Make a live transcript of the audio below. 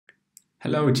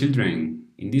Hello children!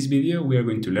 In this video we are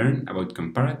going to learn about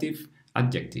comparative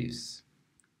adjectives.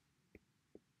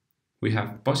 We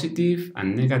have positive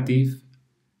and negative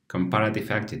comparative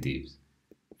adjectives.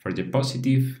 For the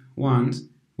positive ones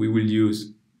we will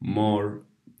use more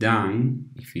than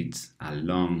if it's a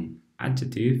long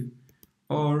adjective,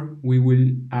 or we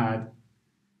will add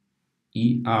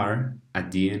er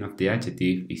at the end of the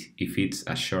adjective if it's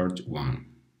a short one.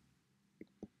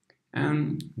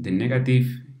 And the negative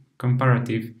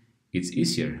comparative, it's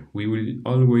easier. We will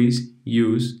always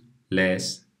use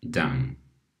less than.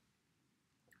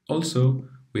 Also,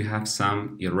 we have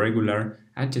some irregular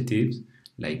adjectives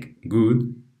like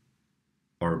good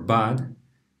or bad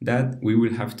that we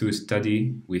will have to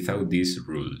study without these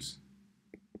rules.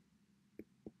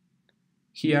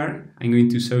 Here, I'm going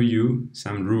to show you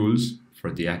some rules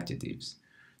for the adjectives.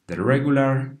 The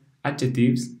regular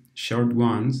adjectives, short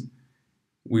ones,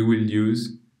 we will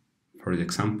use, for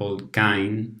example,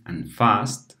 kind and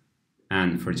fast,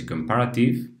 and for the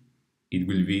comparative, it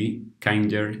will be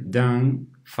kinder than,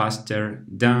 faster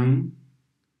than,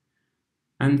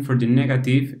 and for the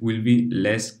negative will be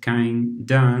less kind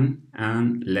than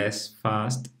and less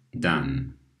fast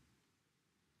than.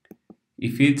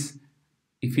 If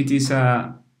it is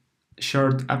a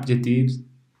short adjective,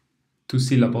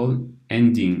 two-syllable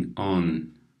ending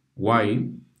on y,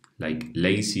 like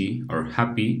lazy or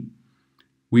happy,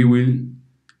 we will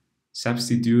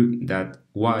substitute that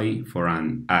y for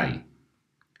an I,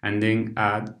 and then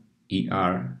add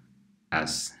er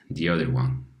as the other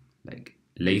one, like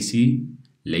lazy,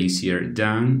 lazier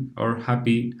than, or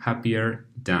happy, happier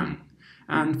than.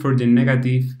 And for the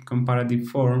negative comparative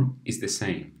form, it's the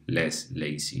same, less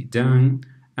lazy than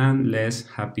and less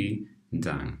happy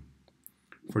than.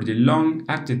 For the long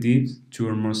adjectives, two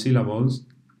or more syllables,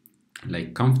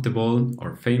 like comfortable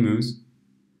or famous,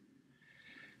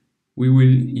 we will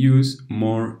use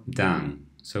more than.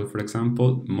 So, for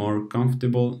example, more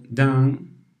comfortable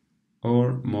than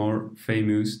or more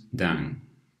famous than.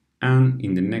 And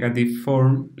in the negative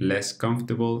form, less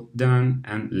comfortable than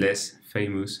and less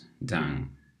famous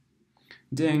than.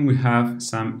 Then we have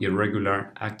some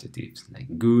irregular adjectives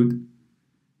like good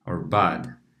or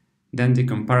bad. Then the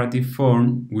comparative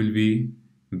form will be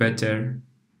better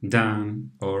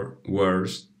than or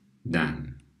worse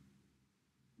than.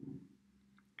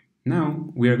 Now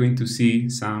we are going to see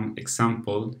some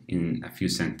example in a few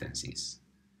sentences.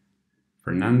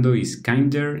 Fernando is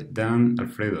kinder than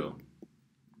Alfredo.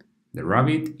 The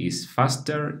rabbit is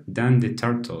faster than the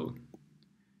turtle.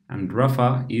 And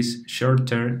Rafa is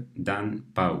shorter than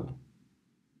Pau.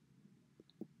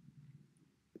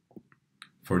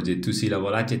 For the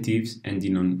two-syllable adjectives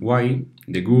ending on y,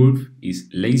 the wolf is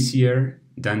lazier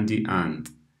than the ant.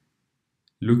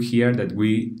 Look here that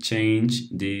we change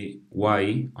the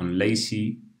y on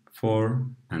lazy for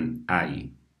an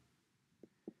I.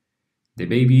 The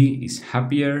baby is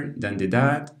happier than the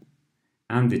dad,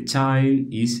 and the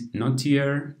child is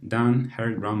naughtier than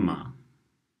her grandma.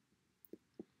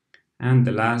 And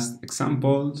the last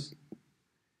examples,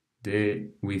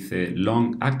 with the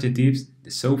long adjectives,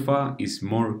 the sofa is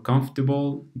more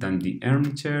comfortable than the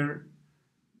armchair,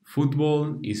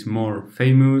 football is more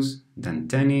famous than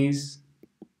tennis,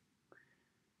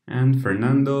 and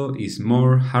Fernando is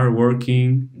more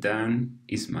hardworking than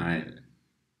Ismael.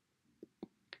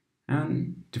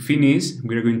 And to finish,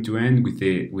 we are going to end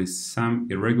with some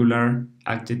irregular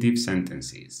adjective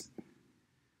sentences.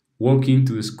 Walking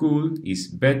to the school is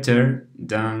better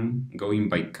than going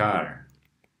by car.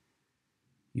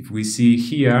 If we see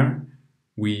here,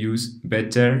 we use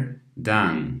better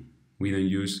than. We don't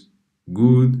use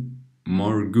good,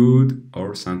 more good,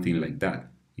 or something like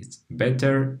that. It's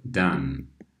better than.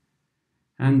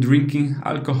 And drinking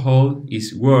alcohol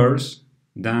is worse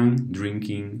than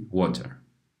drinking water.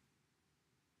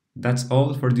 That's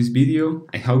all for this video.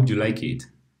 I hope you like it.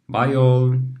 Bye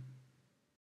all!